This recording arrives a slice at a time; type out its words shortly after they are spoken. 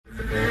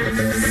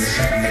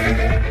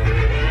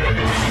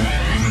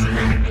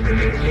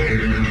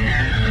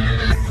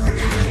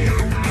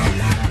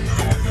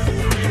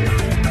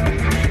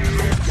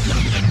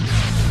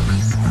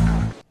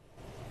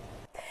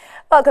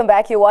Welcome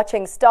back. You're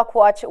watching Stock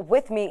Watch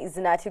with me,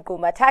 Zinati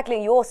Guma.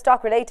 Tackling your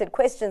stock-related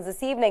questions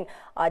this evening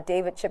are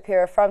David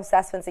Shapiro from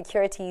Sasfin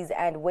Securities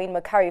and Wayne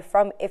McCurry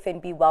from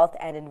FNB Wealth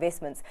and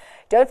Investments.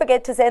 Don't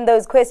forget to send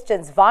those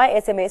questions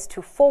via SMS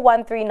to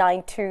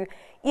 41392.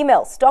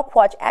 Email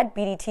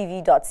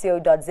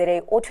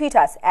stockwatch@bdtv.co.za or tweet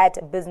us at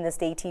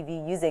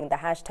BusinessDayTV using the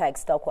hashtag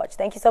StockWatch.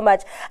 Thank you so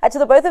much to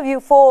the both of you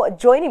for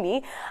joining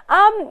me.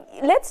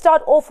 Let's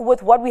start off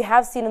with what we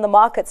have seen in the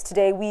markets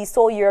today. We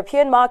saw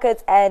European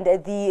markets and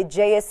the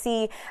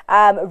JSE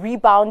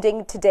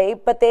rebounding today,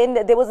 but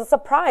then there was a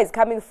surprise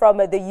coming from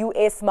the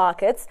US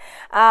markets,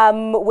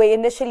 where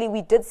initially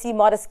we did see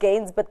modest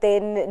gains, but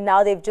then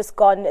now they've just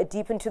gone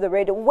deep into the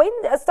red. When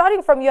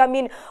starting from you, I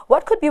mean,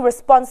 what could be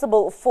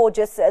responsible for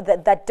just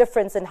that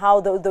difference in how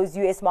those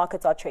US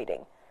markets are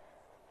trading?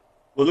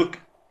 Well, look,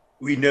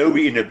 we know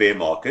we're in a bear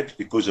market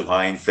because of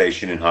high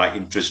inflation and high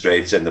interest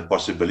rates and the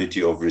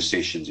possibility of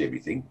recessions,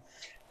 everything.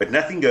 But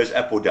nothing goes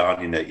up or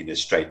down in a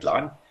straight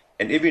line.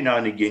 And every now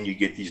and again, you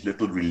get these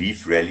little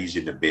relief rallies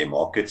in a bear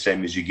market,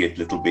 same as you get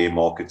little bear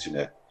markets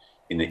in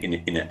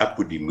an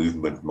upwardly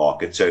movement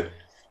market. So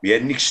we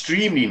had an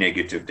extremely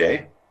negative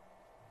day,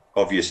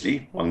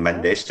 obviously, on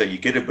Monday. So you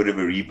get a bit of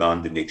a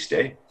rebound the next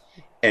day.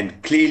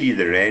 And clearly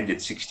the rand at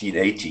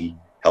 1680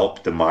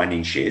 helped the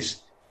mining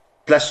shares.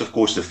 Plus, of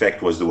course, the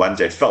fact was the ones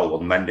that fell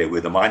on Monday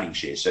were the mining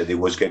shares. So there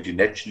was going to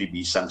naturally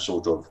be some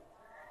sort of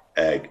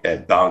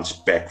bounce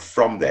back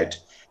from that.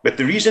 But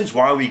the reasons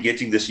why we're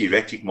getting this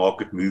erratic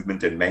market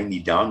movement and mainly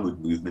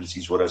downward movements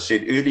is what I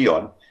said early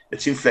on.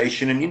 It's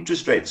inflation and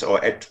interest rates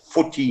are at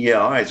 40-year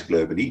highs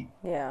globally.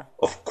 Yeah.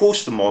 Of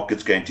course, the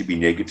market's going to be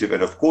negative,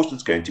 and of course,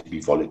 it's going to be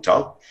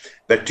volatile.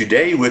 But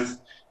today, with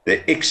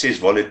the excess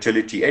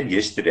volatility, and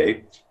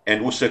yesterday,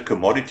 and also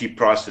commodity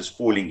prices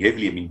falling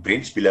heavily. I mean,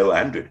 Brent's below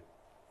 100,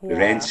 the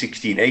rand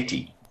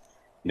 1680.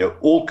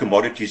 All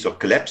commodities are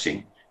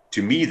collapsing.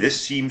 To me,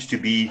 this seems to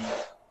be,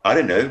 I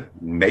don't know,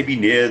 maybe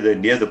near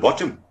the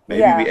bottom.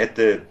 Maybe we're at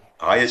the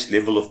highest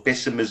level of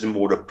pessimism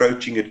or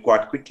approaching it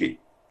quite quickly.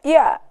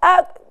 Yeah.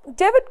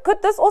 David,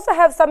 could this also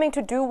have something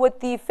to do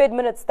with the Fed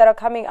minutes that are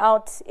coming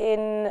out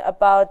in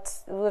about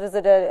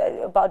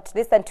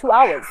less than 2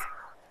 hours?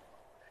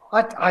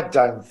 I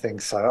don't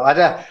think so. I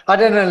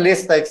don't know,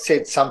 unless they've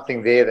said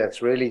something there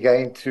that's really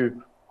going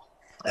to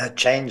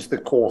change the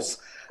course.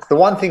 The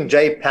one thing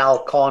Jay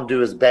Powell can't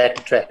do is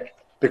backtrack,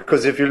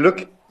 because if you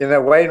look,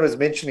 Wayne was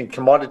mentioning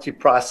commodity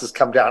prices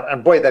come down,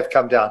 and boy, they've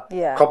come down.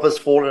 Yeah. Copper's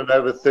fallen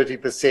over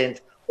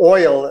 30%.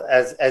 Oil,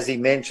 as he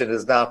mentioned,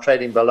 is now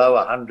trading below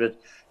 100.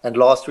 And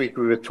last week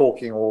we were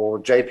talking, or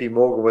JP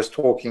Morgan was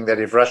talking, that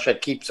if Russia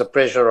keeps the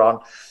pressure on,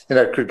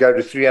 it could go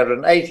to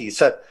 380.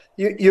 So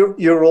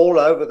you're all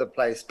over the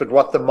place. But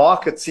what the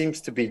market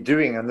seems to be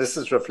doing, and this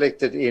is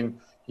reflected in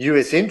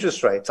US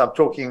interest rates, I'm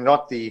talking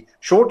not the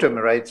short-term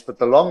rates, but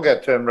the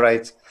longer-term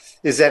rates,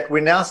 is that we're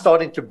now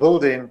starting to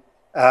build in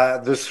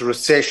this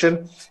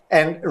recession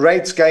and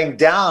rates going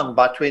down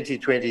by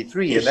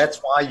 2023. Yes. And that's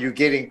why you're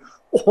getting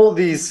all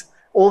these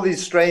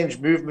strange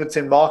movements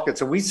in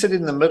markets. And we sit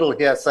in the middle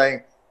here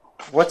saying,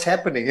 what's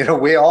happening?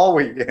 Where are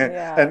we?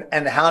 Yeah.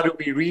 And how do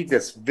we read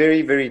this?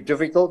 Very, very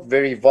difficult,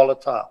 very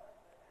volatile.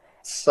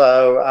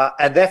 So,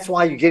 and that's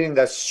why you're getting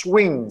those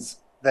swings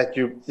that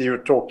you're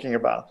talking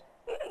about.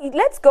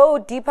 Let's go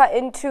deeper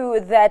into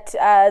that,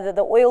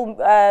 the oil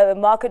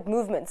market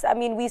movements. I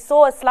mean, we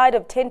saw a slide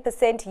of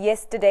 10%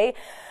 yesterday.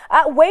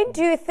 When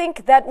do you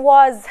think that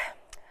was,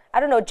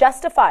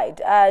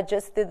 justified,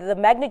 just the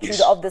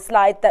magnitude of the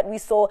slide that we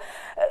saw?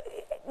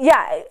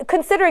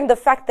 Considering the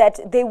fact that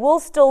there will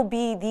still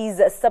be these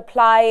the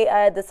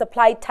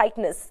supply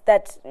tightness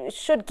that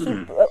should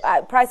keep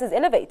prices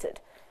elevated.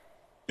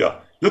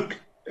 Yeah. Look,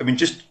 I mean,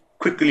 just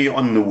quickly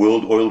on the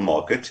world oil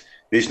market,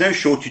 there's no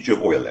shortage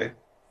of oil, eh?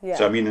 Yeah.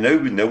 So, I mean,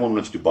 no one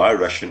wants to buy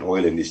Russian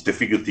oil, and there's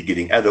difficulty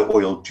getting other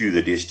oil to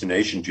the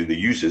destination, to the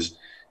users.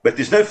 But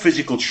there's no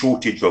physical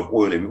shortage of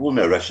oil. And we all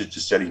know Russia's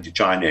just selling to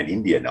China and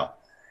India now.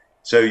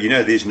 So,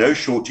 there's no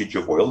shortage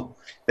of oil.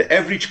 The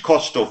average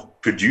cost of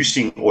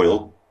producing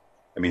oil,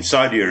 I mean,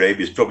 Saudi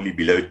Arabia is probably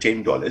below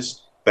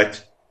 $10,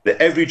 but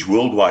the average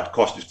worldwide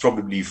cost is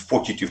probably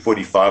 $40 to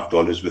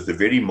 $45, with the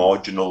very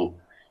marginal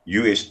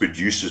US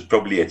producers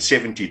probably at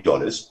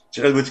 $70.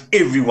 So in other words,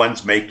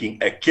 everyone's making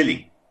a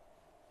killing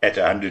at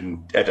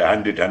 100,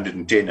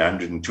 110,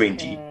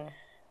 120,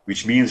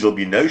 which means there'll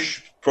be no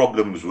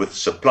problems with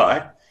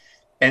supply.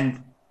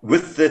 And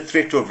with the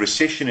threat of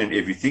recession and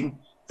everything,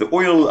 the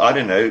oil,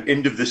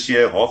 end of this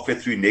year, halfway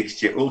through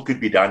next year, oil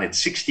could be down at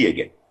 60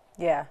 again.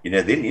 Yeah.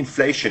 Then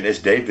inflation, as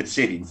David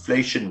said,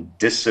 inflation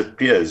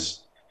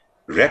disappears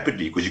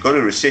rapidly because you've got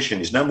a recession.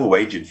 There's no more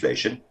wage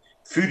inflation.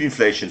 Food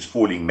inflation is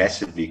falling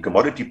massively.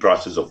 Commodity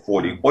prices are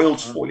falling.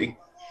 Oil's falling.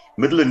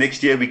 Middle of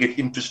next year, we get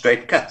interest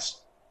rate cuts.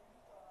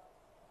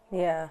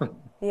 Yeah.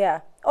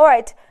 Yeah. All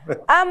right.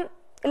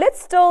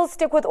 Let's still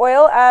stick with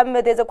oil.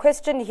 There's a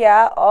question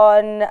here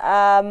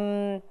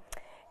on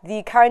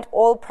the current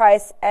oil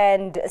price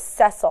and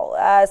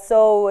Sasol.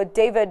 So,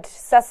 David,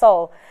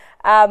 Sasol,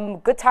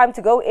 good time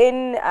to go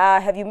in.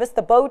 Have you missed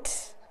the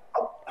boat?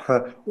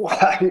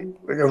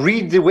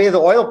 read where the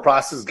oil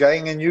price is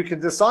going and you can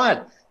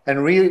decide,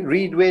 and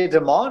read where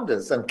demand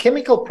is, and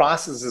chemical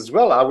prices as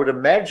well. I would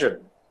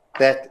imagine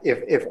that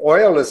if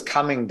oil is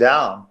coming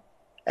down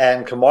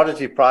and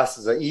commodity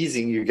prices are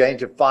easing, you're going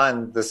to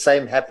find the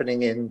same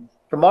happening in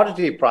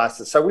commodity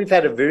prices. So we've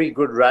had a very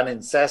good run in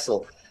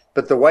Sasol,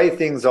 but the way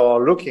things are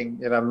looking,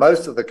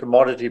 most of the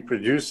commodity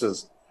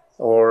producers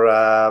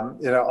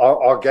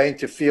are going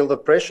to feel the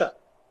pressure.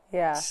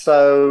 Yeah.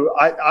 So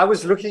I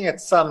was looking at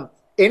some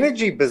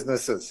energy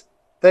businesses.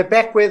 They're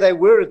back where they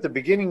were at the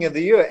beginning of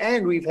the year,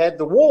 and we've had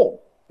the war.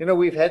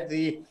 We've had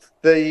the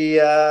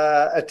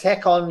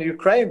attack on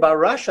Ukraine by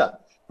Russia,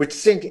 which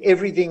sent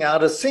everything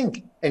out of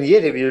sync. And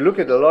yet, if you look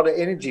at a lot of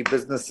energy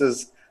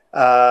businesses,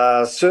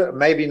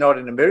 maybe not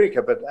in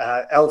America, but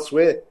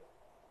elsewhere,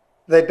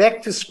 they're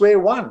back to square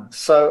one.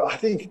 So I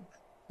think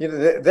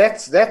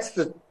that's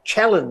the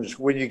challenge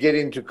when you get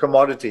into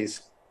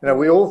commodities.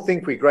 We all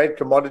think we're great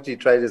commodity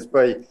traders,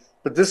 but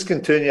this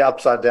can turn you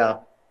upside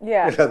down.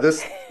 Yeah.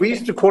 We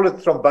used to call it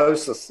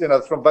thrombosis.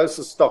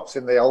 Thrombosis stocks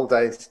in the old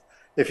days.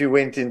 If you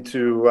went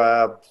into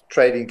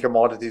trading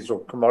commodities or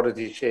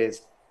commodity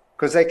shares,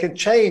 because they can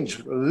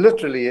change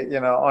literally.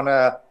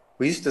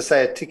 We used to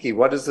say a ticky.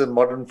 What is the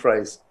modern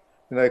phrase?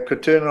 It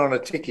could turn on a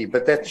ticky,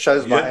 but that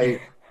shows my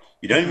age.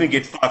 You don't even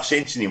get 5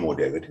 cents anymore,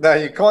 David. No,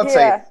 you can't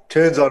say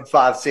turns on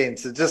 5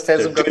 cents. It just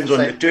hasn't got the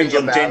same. It turns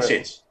on 10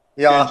 cents.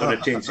 Yeah. Turns on a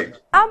 10 cents.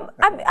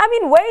 I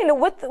mean, Wayne,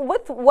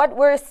 with what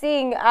we're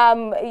seeing,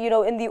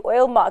 in the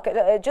oil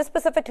market, just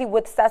specifically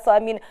with Sasol, I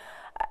mean,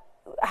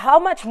 how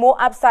much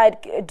more upside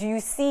do you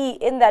see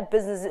in that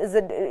business?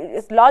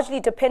 It's largely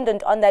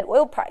dependent on that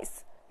oil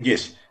price.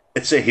 Yes.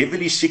 It's a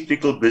heavily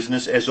cyclical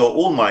business, as are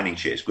all mining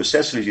shares, because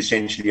Sasol is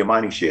essentially a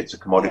mining share. It's a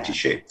commodity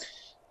share.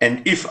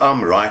 And if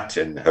I'm right,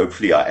 and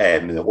hopefully I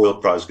am, and the oil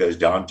price goes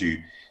down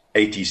to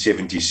 80,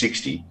 70,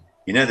 60,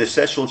 the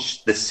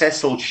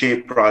Sasol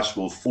share price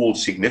will fall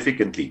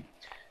significantly.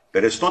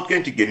 But it's not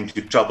going to get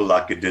into trouble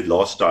like it did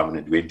last time when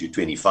it went to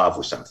 25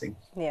 or something.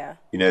 Yeah.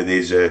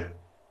 There's a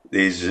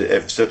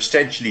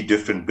substantially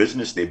different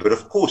business there. But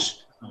of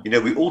course,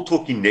 we're all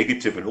talking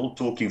negative and all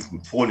talking from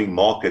falling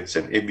markets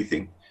and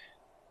everything.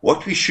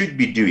 What we should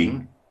be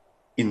doing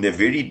in the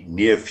very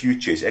near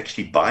future is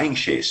actually buying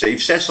shares. So if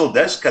Sasol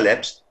does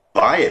collapse,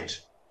 buy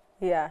it.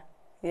 Yeah.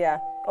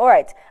 All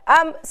right.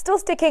 Still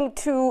sticking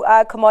to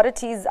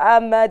commodities.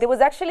 There was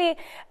actually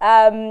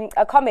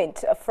a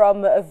comment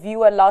from a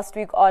viewer last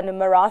week on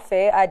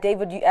Merafe.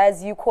 David,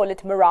 as you call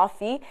it,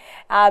 Merafe.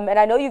 And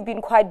I know you've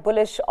been quite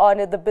bullish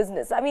on the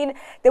business. I mean,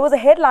 there was a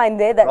headline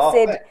there that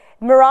said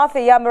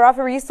Merafe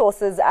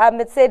Resources.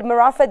 It said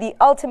Merafe, the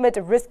ultimate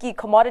risky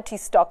commodity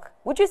stock.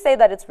 Would you say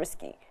that it's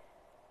risky?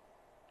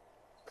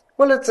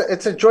 Well,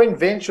 it's a joint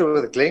venture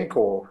with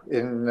Glencore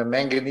in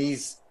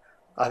manganese.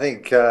 I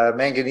think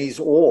manganese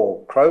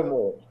ore, chrome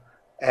ore.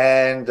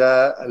 And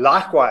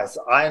likewise,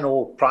 iron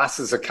ore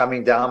prices are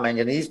coming down,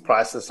 manganese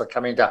prices are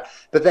coming down.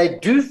 But they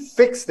do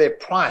fix their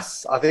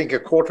price, I think, a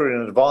quarter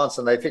in advance,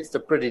 and they fixed a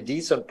pretty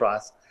decent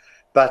price.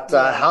 But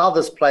how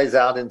this plays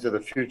out into the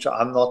future,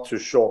 I'm not too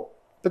sure.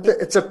 But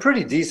it's a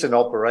pretty decent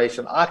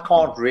operation. I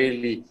can't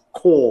really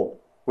call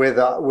where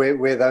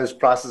those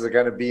prices are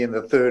going to be in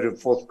the third and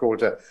fourth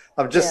quarter.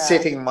 I'm just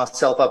setting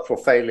myself up for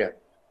failure,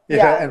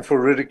 and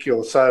for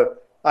ridicule. So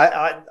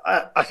I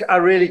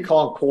really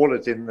can't call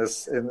it in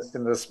this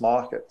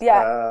market.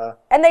 Yeah,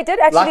 and they did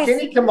actually, like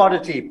any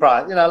commodity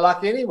price,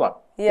 like anyone.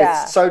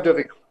 Yeah, it's so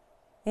difficult.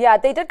 Yeah,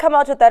 they did come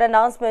out with that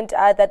announcement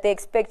that they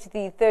expect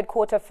the third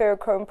quarter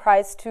ferrochrome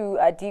price to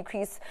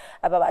decrease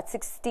by about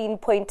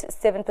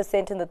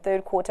 16.7% in the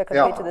third quarter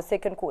compared to the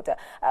second quarter.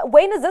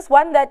 Wayne, is this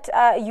one that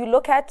you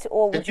look at,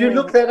 or did you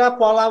look that up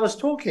while I was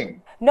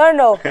talking?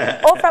 No,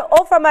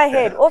 all from my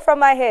head,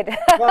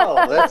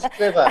 Wow, that's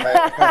clever,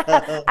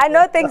 man. I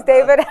know things,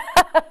 David.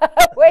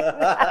 Wayne,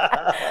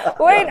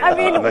 I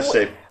mean, I must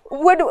say,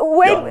 would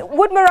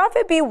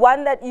Merafe be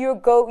one that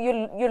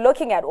you're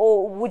looking at,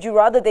 or would you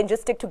rather than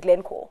just stick to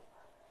Glencore?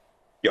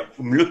 Yeah,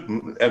 look,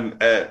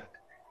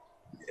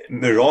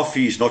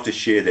 Merafe is not a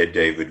share that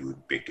David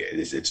would pick.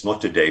 It's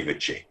not a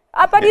David share.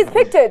 But he's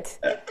picked it.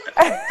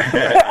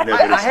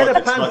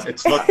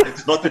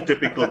 It's not a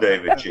typical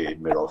David share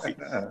in Merafe.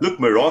 Look,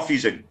 Merafe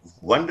is a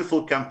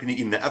wonderful company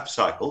in the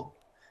upcycle,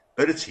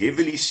 but it's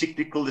heavily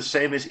cyclical, the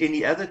same as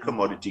any other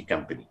commodity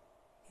company.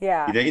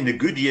 Yeah. In the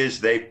good years,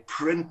 they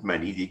print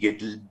money. You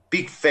get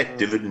big, fat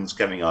dividends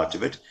coming out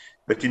of it.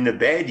 But in the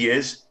bad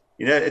years,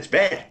 it's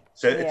bad.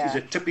 So it is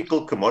a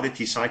typical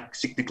commodity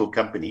cyclical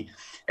company.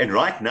 And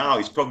right now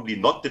is probably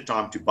not the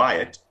time to buy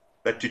it.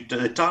 But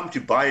the time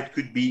to buy it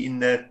could be in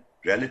the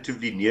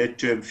relatively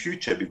near-term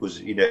future because,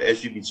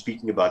 as you've been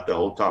speaking about the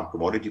whole time,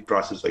 commodity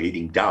prices are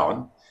heading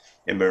down.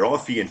 And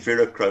Merafe and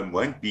ferrochrome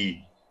won't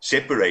be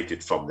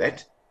separated from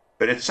that.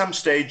 But at some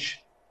stage,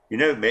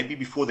 maybe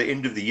before the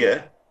end of the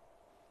year,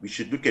 we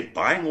should look at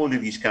buying all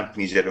of these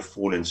companies that have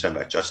fallen so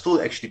much. I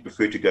still actually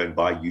prefer to go and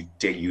buy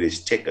US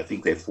Tech. I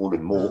think they've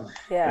fallen more,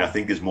 and I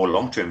think there's more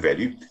long-term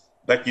value.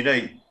 But,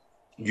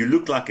 you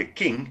look like a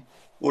king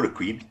or a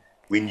queen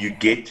when you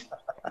get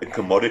the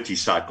commodity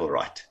cycle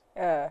right.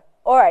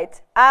 All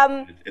right.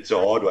 It's a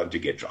hard one to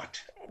get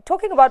right.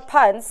 Talking about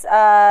puns,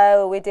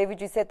 where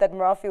David, you said that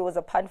Murphy was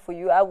a pun for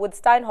you. Would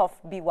Steinhoff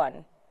be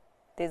one?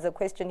 There's a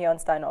question here on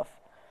Steinhoff.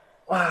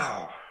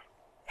 Wow.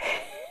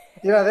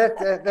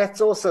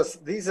 That's also,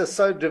 these are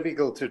so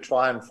difficult to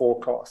try and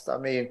forecast. I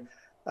mean,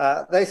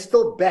 they're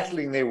still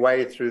battling their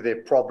way through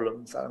their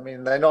problems. I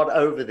mean, they're not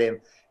over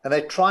them, and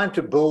they're trying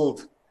to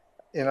build,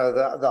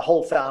 the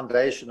whole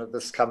foundation of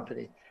this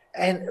company.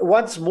 And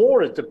once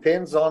more, it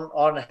depends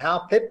on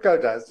how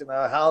Pepco does,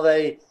 how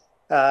they,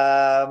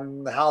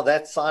 how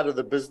that side of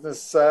the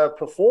business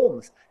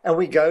performs. And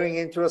we're going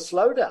into a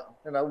slowdown.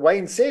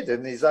 Wayne said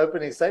in his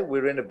opening statement,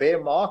 we're in a bear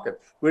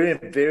market. We're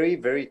in very,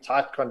 very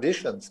tight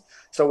conditions.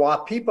 So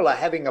while people are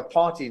having a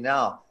party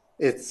now,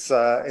 it's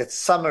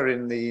summer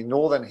in the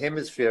Northern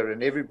Hemisphere,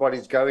 and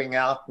everybody's going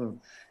out and,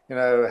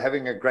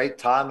 having a great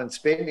time and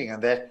spending,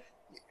 and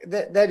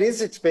that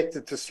is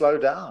expected to slow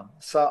down.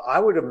 So I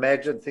would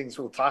imagine things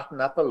will tighten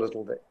up a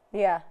little bit.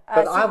 Yeah.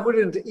 But I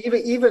wouldn't,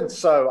 even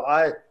so,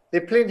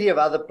 there are plenty of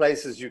other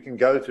places you can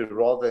go to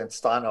rather than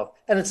Steinhoff.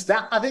 And it's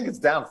down, I think it's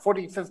down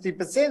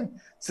 40-50%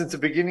 since the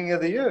beginning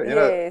of the year.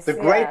 Yes, the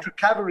great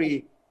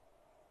recovery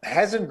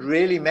hasn't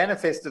really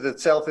manifested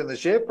itself in the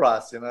share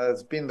price.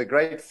 It's been the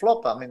great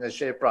flop, the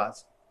share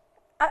price.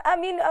 I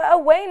mean,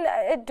 Wayne,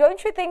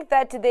 don't you think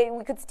that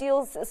we could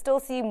still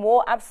see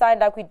more upside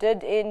like we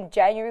did in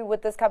January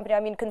with this company? I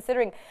mean,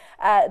 considering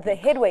the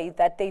headway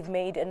that they've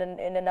made in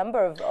a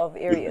number of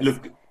areas.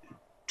 Look,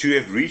 to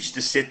have reached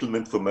a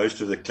settlement for most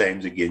of the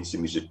claims against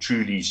them is a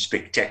truly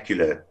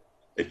spectacular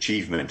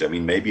achievement. I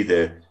mean, maybe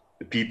the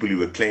people who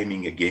were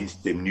claiming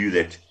against them knew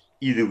that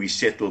either we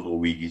settled or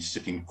we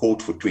sit in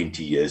court for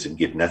 20 years and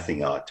get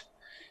nothing out.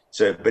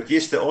 So, but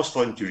yes, they are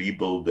starting to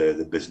rebuild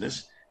the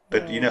business.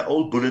 But,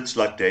 old bullets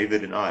like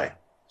David and I,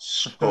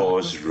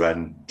 scars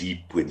run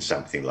deep when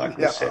something like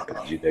this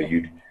happens. You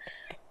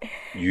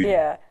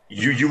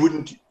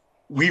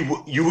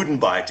wouldn't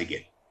buy it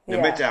again.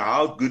 No matter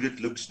how good it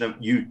looks,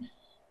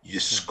 your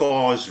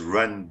scars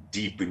run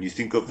deep. And you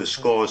think of the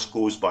scars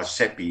caused by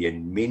Sappi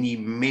and many,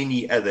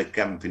 many other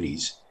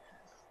companies.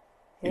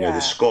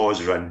 The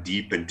scars run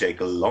deep and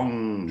take a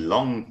long,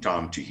 long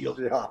time to heal.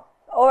 Yeah.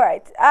 All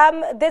right.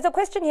 There's a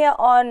question here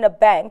on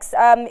banks.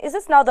 Is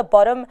this now the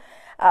bottom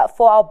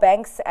for our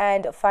banks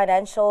and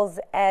financials,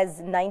 as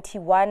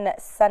 91,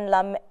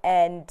 Sanlam,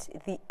 and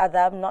the other?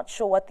 I'm not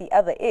sure what the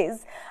other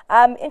is.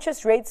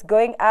 Interest rates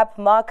going up,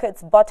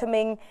 markets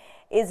bottoming.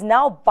 Is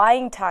now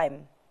buying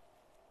time?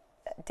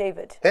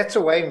 David. That's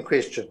a Wayne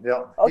question.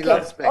 Yeah. Okay. He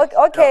loves banks.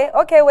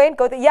 Okay, Wayne,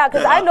 go.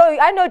 Because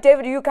I know,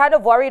 David, you're kind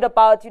of worried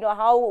about,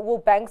 how will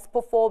banks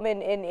perform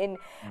in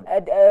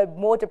a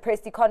more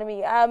depressed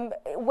economy.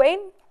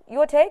 Wayne,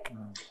 your take?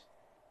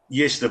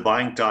 Yes, the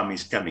buying time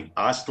is coming.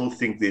 I still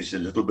think there's a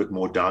little bit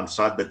more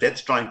downside, but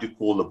that's trying to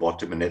call the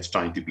bottom, and that's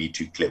trying to be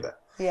too clever.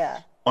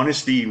 Yeah.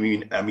 Honestly,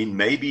 I mean,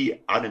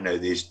 maybe, I don't know,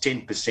 there's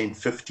 10%,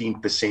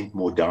 15%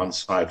 more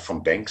downside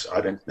from banks.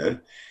 I don't know.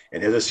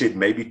 And as I said,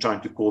 maybe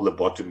trying to call the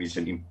bottom is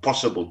an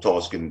impossible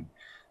task, and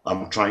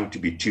I'm trying to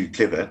be too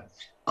clever.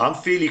 I'm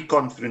fairly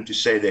confident to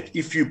say that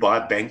if you buy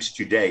banks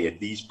today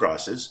at these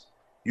prices,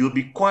 you'll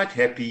be quite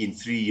happy in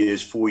 3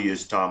 years, 4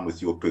 years' time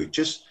with your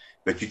purchase,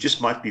 but you just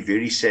might be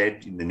very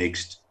sad in the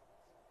next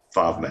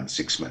 5 months,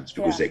 6 months,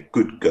 because they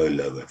could go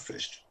lower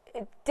first.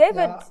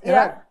 David,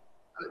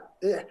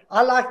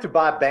 I like to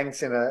buy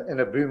banks in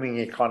a booming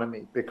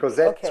economy, because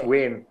that's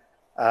when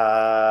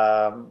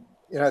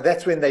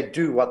that's when they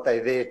do what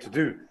they're there to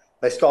do.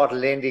 They start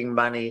lending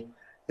money.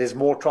 There's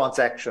more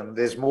transaction.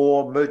 There's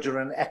more merger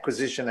and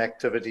acquisition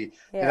activity.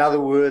 In other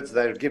words,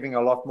 they're giving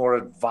a lot more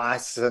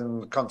advice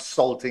and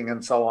consulting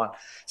and so on.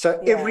 So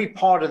every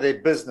part of their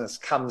business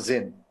comes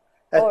in.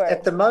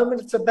 At the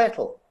moment, it's a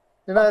battle.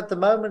 At the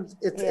moment,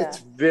 it's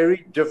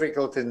very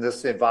difficult in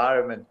this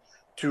environment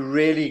to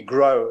really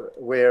grow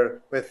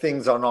where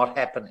things are not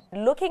happening.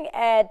 Looking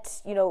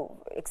at,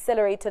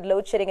 accelerated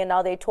load shedding, and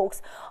now there are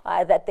talks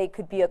that there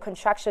could be a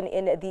contraction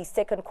in the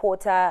second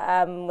quarter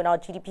when our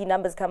GDP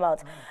numbers come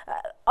out.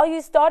 Are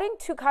you starting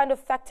to kind of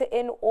factor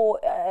in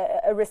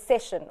a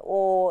recession,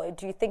 or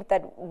do you think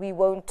that we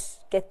won't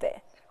get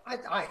there?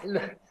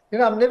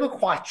 I'm never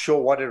quite sure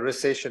what a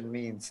recession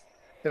means.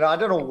 I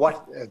don't know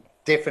what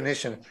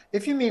definition.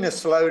 If you mean a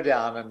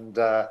slowdown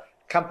and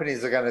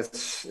companies are going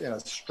to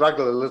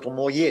struggle a little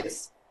more,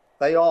 yes,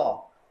 they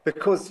are.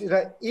 Because,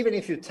 even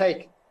if you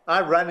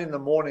I run in the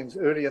mornings,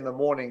 early in the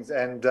mornings,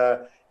 and,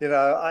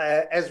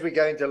 as we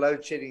go into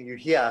load shedding, you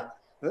hear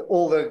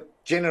all the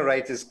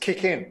generators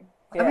kick in.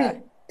 I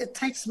mean, it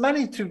takes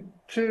money to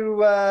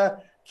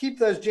keep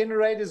those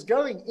generators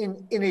going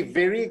in a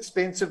very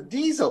expensive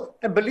diesel.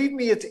 And believe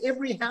me, it's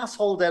every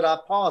household that I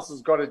pass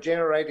has got a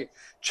generator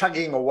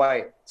chugging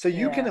away. So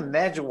you can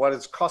imagine what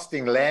it's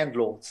costing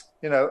landlords,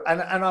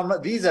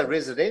 and these are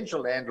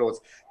residential landlords.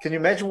 Can you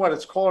imagine what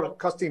it's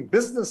costing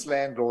business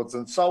landlords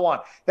and so on?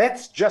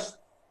 That's just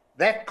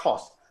that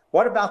cost.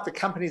 What about the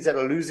companies that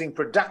are losing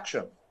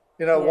production?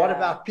 What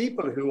about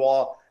people who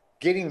are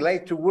getting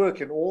late to work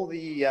and all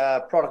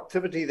the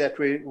productivity that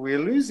we're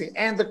losing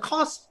and the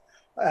cost,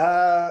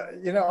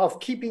 of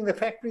keeping the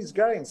factories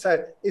going.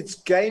 So it's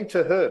going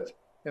to hurt.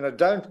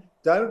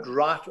 Don't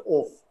write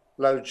off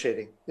load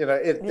shedding. There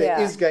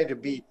is going to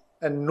be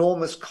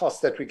enormous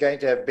cost that we're going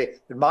to have.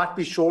 It might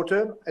be short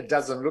term. It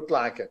doesn't look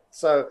like it.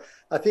 So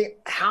I think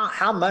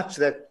how much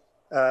that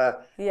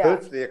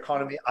hurts the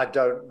economy, I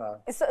don't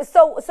know.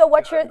 So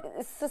what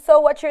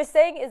you're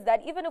saying is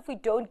that even if we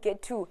don't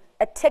get to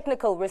a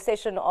technical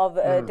recession of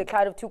a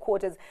decline of 2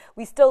 quarters,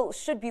 we still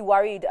should be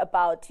worried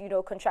about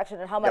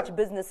contraction and how much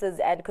businesses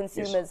and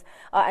consumers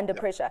are under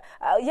pressure.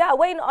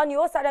 Wayne, on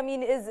your side, I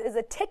mean, is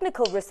a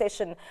technical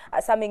recession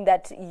something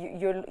that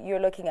you're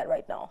looking at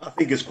right now? I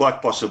think it's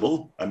quite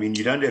possible. I mean,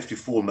 you don't have to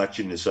fall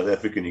much in the South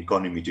African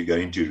economy to go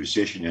into a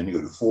recession. You only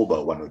got to fall by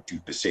 1 or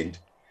 2%.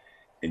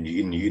 And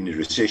you're in a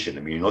recession. I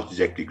mean, you're not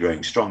exactly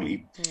growing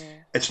strongly.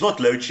 It's not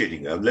load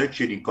shedding. Load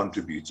shedding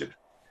contributes it.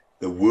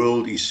 The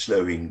world is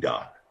slowing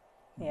down.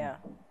 Yeah.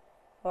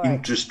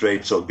 Interest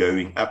rates are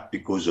going up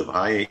because of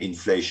higher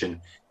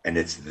inflation, and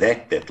it's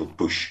that will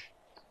push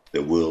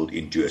the world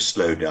into a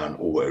slowdown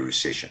or a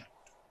recession.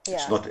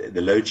 It's not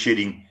the load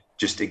shedding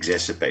just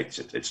exacerbates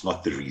it. It's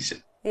not the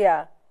reason.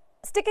 Yeah.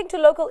 Sticking to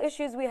local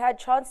issues, we had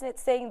Transnet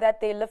saying that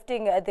they're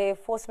lifting their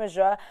force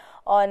majeure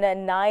on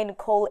 9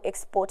 coal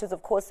exporters.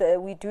 Of course,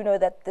 we do know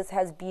that this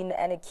has been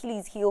an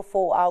Achilles heel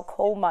for our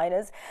coal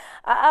miners.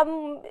 I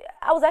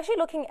was actually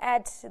looking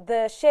at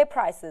the share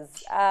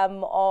prices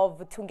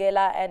of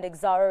Thungela and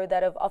Exxaro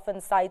that have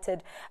often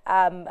cited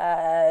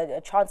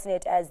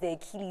Transnet as the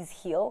Achilles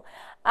heel.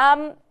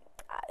 I'm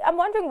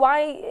wondering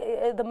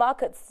why the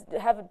markets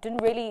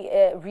didn't really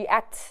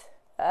react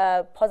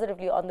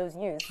positively on those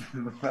news.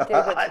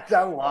 I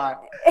don't want,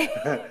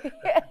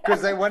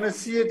 because they want to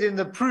see it in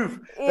the proof.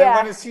 They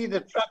want to see the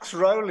trucks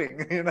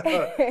rolling,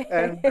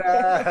 and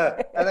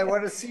they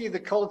want to see the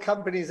coal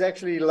companies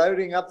actually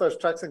loading up those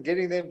trucks and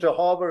getting them to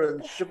harbor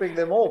and shipping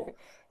them off.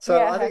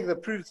 So I think the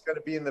proof's going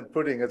to be in the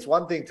pudding. It's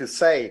one thing to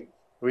say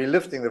we're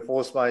lifting the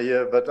force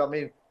majeure, but I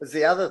mean, it's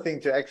the other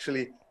thing to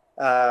actually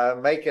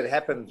make it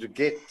happen, to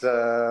get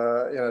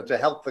to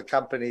help the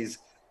companies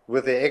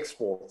with their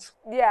exports.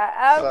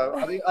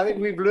 So I think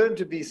we've learned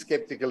to be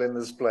skeptical in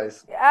this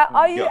place.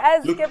 Are you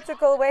as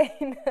skeptical,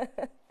 Wayne?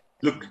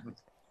 Look,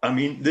 I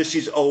mean, this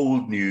is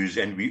old news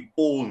and we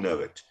all know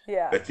it.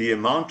 But the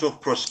amount of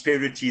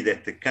prosperity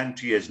that the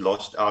country has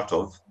lost out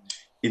of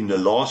in the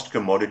last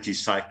commodity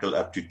cycle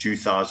up to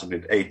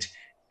 2008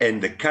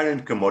 and the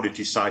current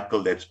commodity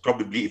cycle that's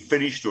probably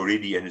finished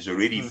already and is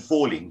already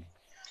falling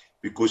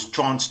because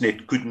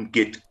Transnet couldn't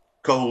get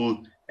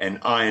coal and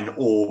iron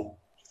ore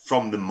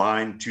from the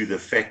mine to the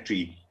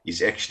factory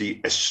is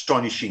actually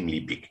astonishingly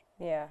big.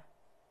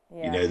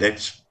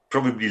 That's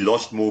probably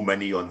lost more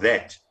money on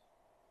that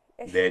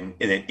than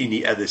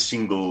any other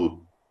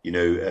single,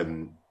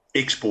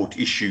 export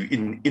issue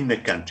in the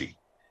country.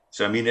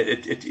 So, I mean,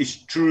 it is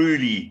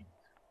truly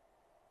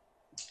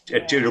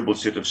a terrible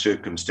set of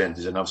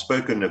circumstances. And I've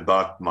spoken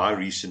about my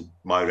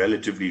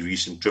relatively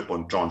recent trip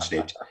on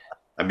Transnet.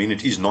 I mean,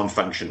 it is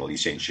non-functional,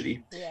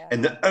 essentially.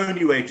 And the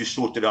only way to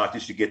sort it out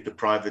is to get the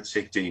private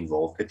sector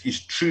involved. It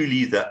is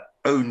truly the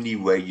only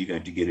way you're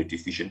going to get it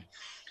efficient.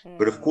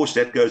 But, of course,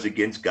 that goes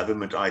against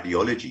government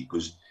ideology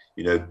because,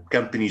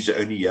 companies are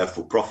only here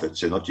for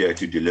profits. They're not here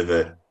to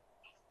deliver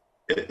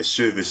a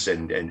service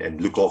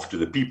and look after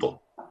the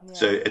people.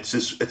 So it's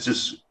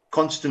this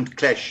constant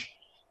clash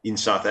in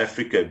South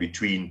Africa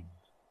between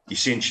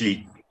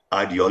essentially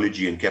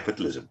ideology and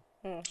capitalism.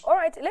 All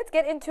right, let's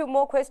get into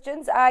more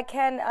questions.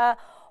 Can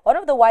one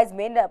of the wise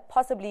men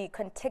possibly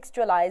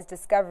contextualize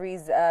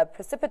Discovery's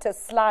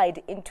precipitous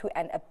slide into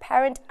an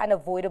apparent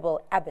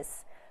unavoidable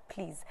abyss?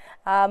 Please.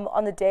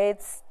 On the day,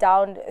 it's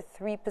down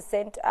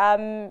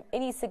 3%.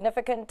 Any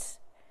significant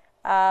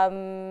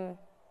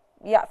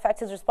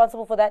factors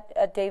responsible for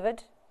that,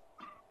 David?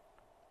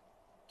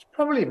 It's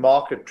probably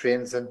market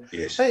trends, and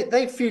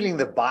they're feeling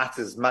the bite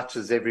as much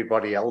as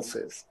everybody else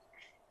is.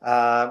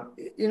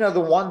 The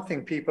one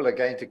thing people are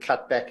going to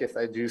cut back if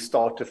they do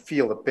start to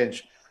feel the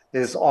pinch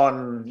is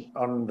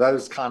on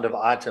those kind of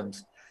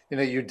items.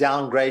 You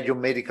downgrade your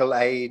medical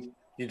aid,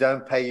 you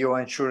don't pay your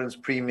insurance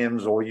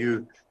premiums, or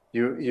you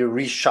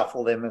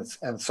reshuffle them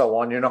and so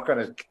on. You're not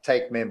going to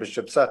take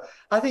membership. So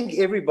I think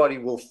everybody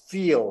will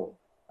feel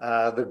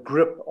the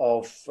grip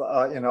of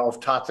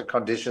tighter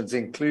conditions,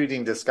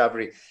 including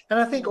Discovery. And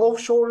I think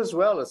offshore as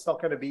well. It's not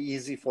going to be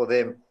easy for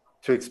them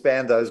to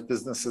expand those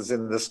businesses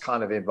in this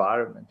kind of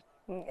environment.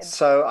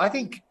 So I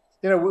think,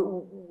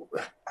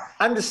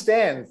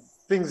 understand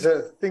things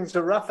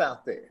are rough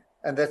out there,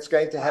 and that's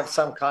going to have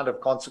some kind of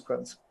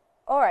consequence.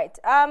 All right.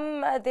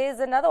 There's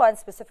another one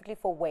specifically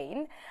for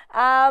Wayne.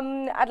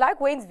 I'd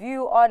like Wayne's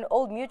view on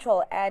Old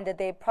Mutual and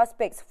their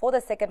prospects for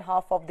the second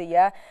half of the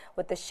year,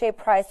 with the share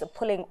price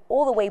pulling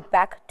all the way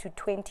back to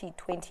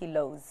 2020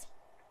 lows.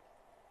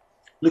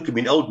 Look, I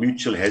mean, Old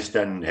Mutual has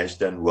done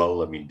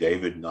well. I mean,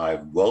 David and I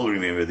well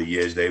remember the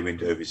years they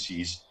went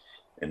overseas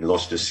and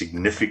lost a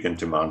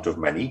significant amount of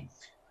money.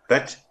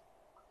 But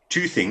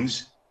two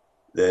things.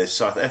 The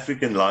South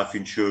African life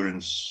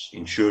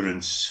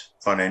insurance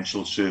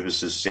financial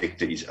services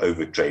sector is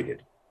overtraded.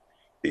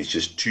 There's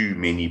just too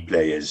many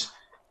players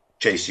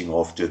chasing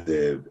after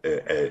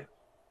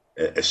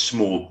a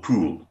small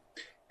pool.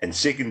 And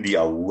secondly,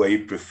 I way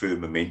prefer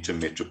Momentum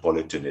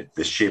Metropolitan.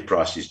 The share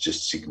price is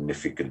just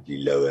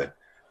significantly lower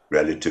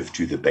relative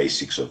to the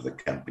basics of the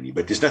company.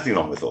 But there's nothing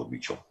wrong with Old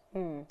Mutual.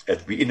 We're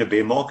in a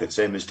bear market,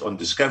 same as on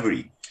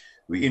Discovery.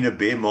 We're in a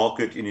bear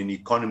market in an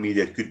economy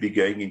that could be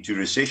going into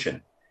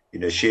recession.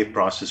 Share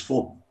prices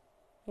fall.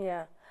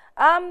 Yeah.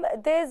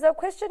 There's a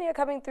question here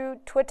coming through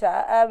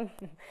Twitter.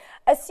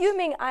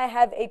 Assuming I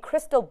have a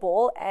crystal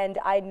ball and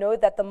I know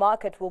that the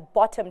market will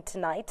bottom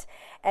tonight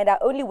and I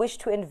only wish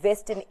to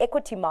invest in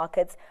equity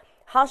markets,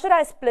 how should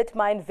I split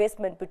my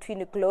investment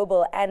between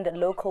global and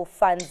local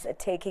funds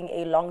taking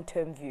a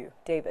long-term view?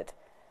 David?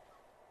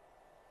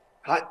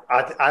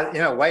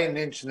 Wayne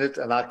mentioned it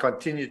and I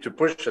continue to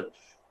push it.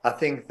 I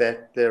think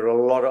that there are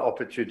a lot of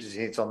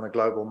opportunities on the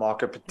global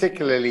market,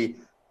 particularly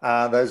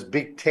those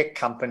big tech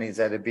companies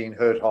that have been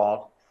hurt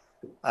hard.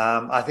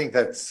 I think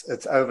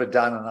it's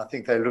overdone, and I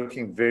think they're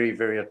looking very,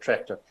 very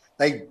attractive.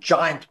 They're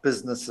giant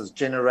businesses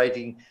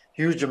generating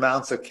huge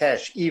amounts of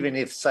cash, even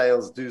if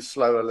sales do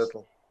slow a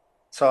little.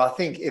 So I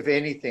think, if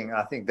anything,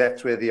 I think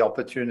that's where the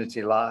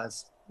opportunity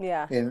lies.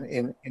 Yeah.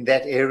 In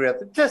that area.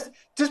 Just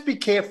be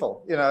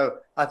careful.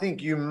 I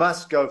think you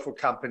must go for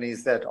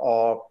companies that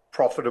are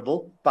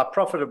profitable. By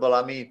profitable,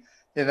 I mean,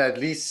 at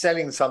least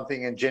selling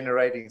something and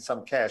generating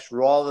some cash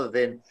rather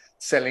than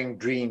selling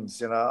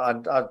dreams.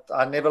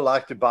 I never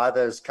like to buy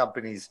those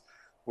companies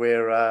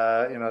where,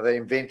 they're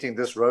inventing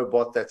this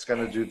robot that's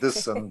going to do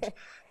this and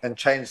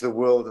change the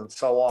world and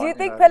so on. Do you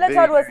think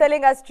Peloton was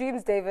selling us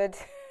dreams, David?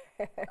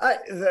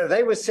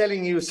 They were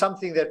selling you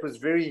something that was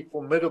very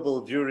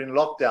formidable during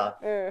lockdown,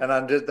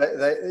 and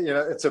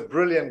it's a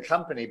brilliant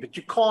company. But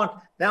you can't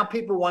now.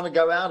 People want to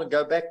go out and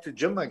go back to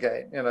gym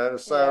again.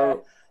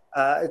 So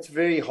it's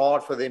very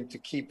hard for them to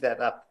keep that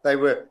up. They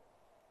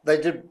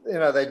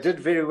did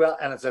very well,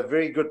 and it's a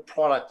very good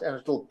product, and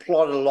it'll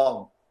plod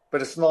along.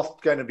 But it's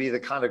not going to be the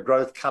kind of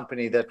growth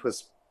company that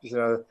was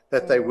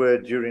that they were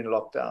during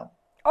lockdown.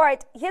 All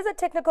right, here's a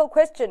technical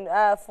question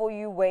for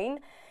you, Wayne.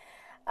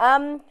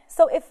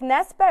 So if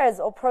Naspers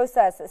or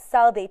Prosus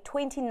sell their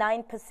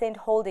 29%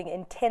 holding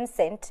in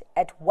Tencent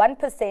at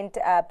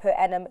 1% per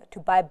annum to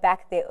buy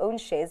back their own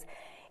shares,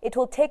 it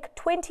will take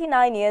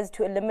 29 years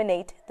to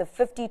eliminate the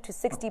 50 to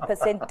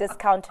 60%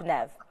 discount to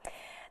NAV.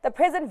 The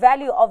present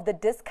value of the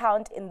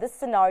discount in this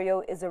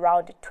scenario is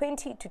around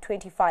 20 to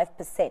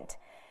 25%.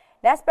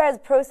 Naspers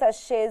Prosus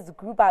shares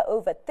grew by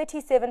over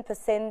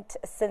 37%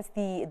 since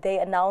they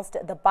announced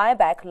the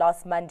buyback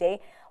last Monday,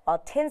 while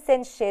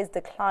Tencent shares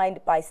declined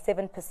by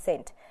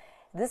 7%.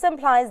 This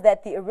implies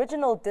that the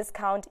original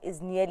discount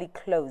is nearly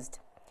closed.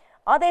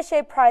 Are their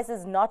share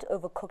prices not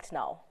overcooked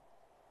now?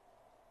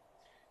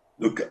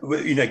 Look,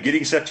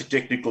 getting such a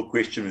technical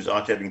question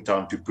without having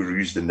time to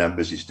peruse the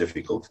numbers is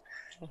difficult.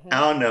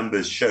 Our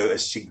numbers show a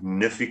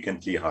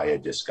significantly higher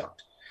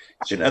discount.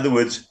 So in other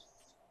words,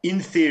 in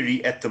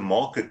theory, at the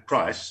market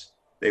price,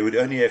 they would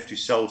only have to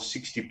sell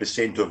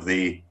 60% of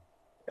the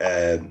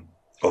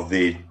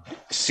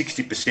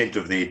 60%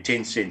 of their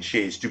Tencent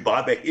shares to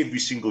buy back every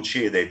single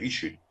share they've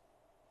issued.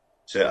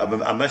 So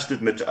I must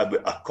admit,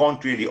 I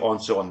can't really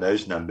answer on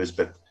those numbers,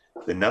 but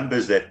the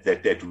numbers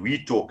that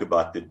we talk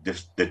about, the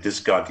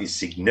discount is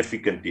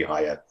significantly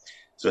higher.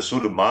 So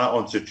sort of my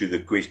answer to the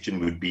question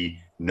would be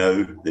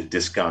no, the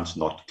discount's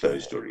not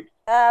closed already.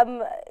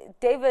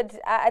 David,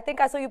 I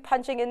think I saw you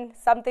punching in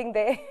something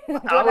there.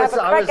 I was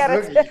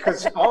looking,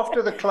 because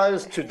after the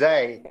close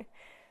today,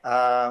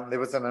 there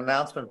was an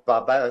announcement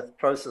by both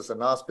Prosus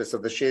and Naspers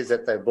of the shares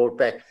that they bought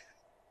back.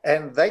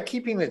 And they're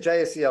keeping the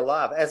JSE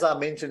alive. As I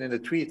mentioned in the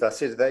tweet, I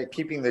said they're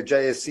keeping the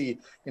JSE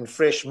in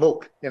fresh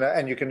milk,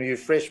 and you can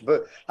use fresh.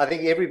 I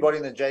think everybody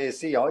in the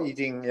JSE are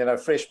eating,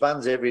 fresh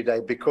buns every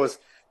day, because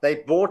they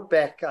bought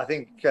back, I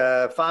think,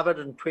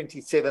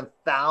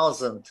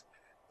 527,000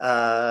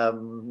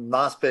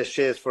 Naspers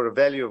shares for a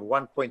value of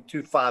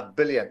 1.25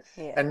 billion.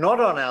 Yeah. And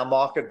not on our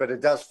market, but it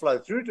does flow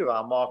through to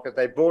our market.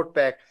 They bought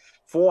back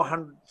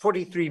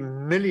 443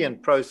 million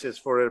Prosus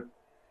for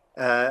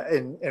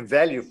in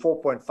value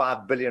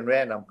 4.5 billion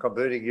rand. I'm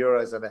converting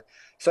euros and that.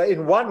 So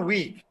in 1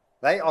 week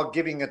they are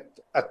giving it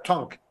a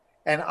tonk.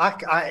 And I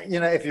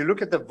if you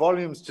look at the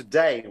volumes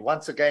today,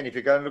 once again, if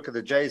you go and look at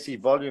the JSE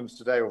volumes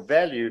today or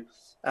value,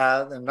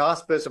 the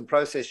Naspers and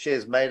Prosus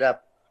shares made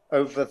up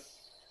over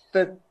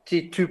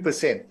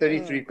 32%,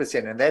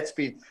 33%, and that's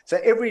been so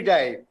every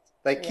day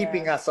they're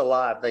keeping us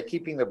alive. They're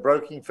keeping the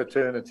broking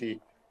fraternity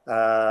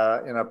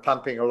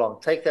pumping along.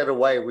 Take that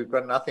away, we've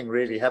got nothing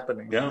really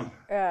happening.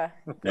 Yeah.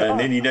 And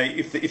then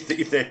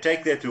if they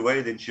take that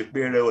away, then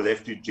Shapiro will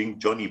have to drink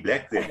Johnny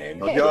Black then,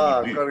 not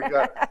Johnny Blue.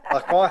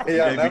 I've got to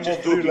go.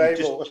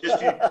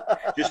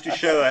 Just to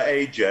show our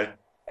age,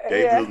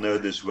 Dave will know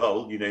this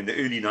well. In the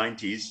early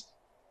 90s,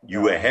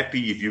 you were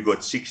happy if you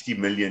got 60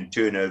 million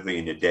turnover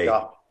in a day.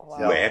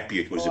 You were happy.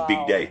 It was a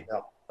big day.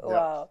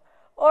 Wow.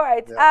 All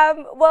right.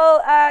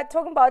 Yeah.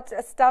 Talking about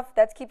stuff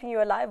that's keeping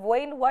you alive,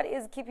 Wayne, what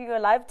is keeping you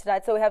alive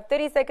tonight? So we have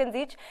 30 seconds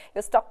each.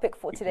 Your stock pick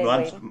for today,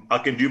 Wayne. I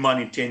can do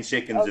mine in 10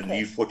 seconds and Okay.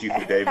 leave 40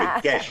 for David.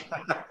 Cash.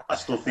 I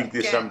still think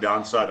there's some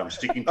downside. I'm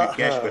sticking to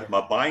cash, but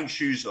my buying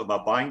shoes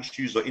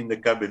are in the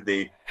cupboard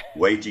there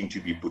waiting to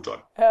be put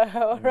on.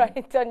 All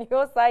right. On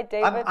your side,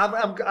 David.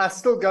 I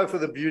still go for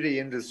the beauty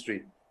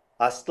industry.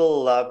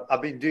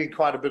 I've been doing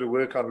quite a bit of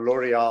work on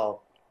L'Oreal.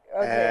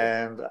 Okay.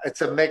 And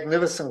it's a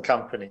magnificent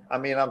company. I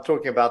mean, I'm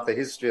talking about the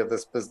history of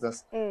this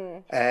business.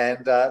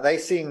 And they're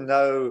seeing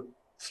no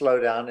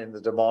slowdown in the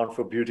demand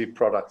for beauty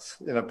products,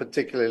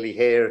 particularly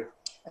hair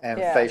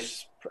and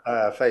face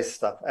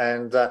stuff.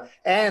 And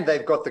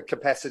they've got the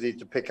capacity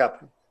to put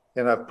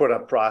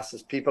up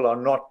prices. People are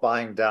not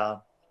buying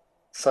down.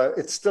 So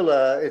it's still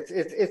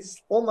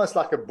it's almost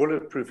like a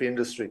bulletproof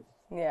industry.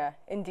 Yeah,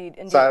 indeed.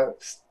 So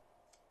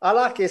I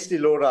like Estée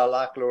Lauder, I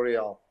like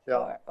L'Oreal.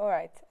 Yeah. All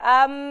right.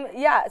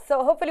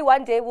 So hopefully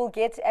one day we'll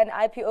get an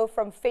IPO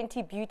from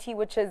Fenty Beauty,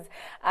 which is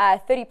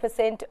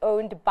 30%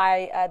 owned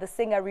by the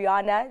singer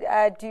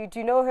Rihanna. Do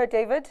you know her,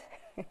 David?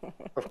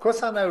 Of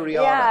course I know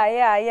Rihanna.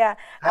 Yeah.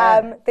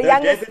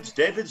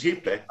 David's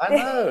hip, eh? I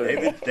know.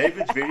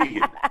 David's very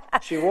hip.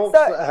 She walks.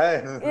 She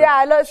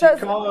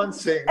can't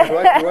sing.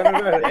 What do you want to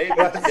know? David's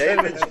up to date.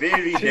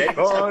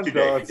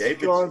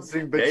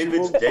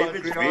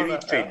 David's very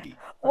trendy.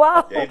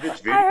 Wow. I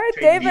heard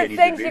David and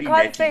saying he's a she very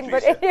can't natty sing,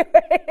 but dresser.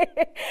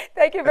 anyway,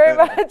 thank you very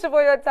much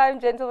for your time,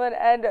 gentlemen,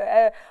 and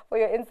for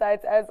your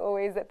insights as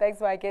always. Thanks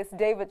to my guest,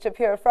 David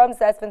Shapiro from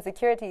Sasfin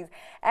Securities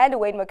and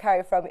Wayne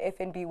McCurry from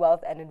FNB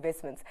Wealth and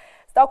Investments.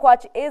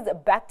 Stockwatch is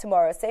back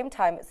tomorrow, same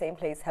time, same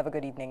place. Have a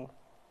good evening.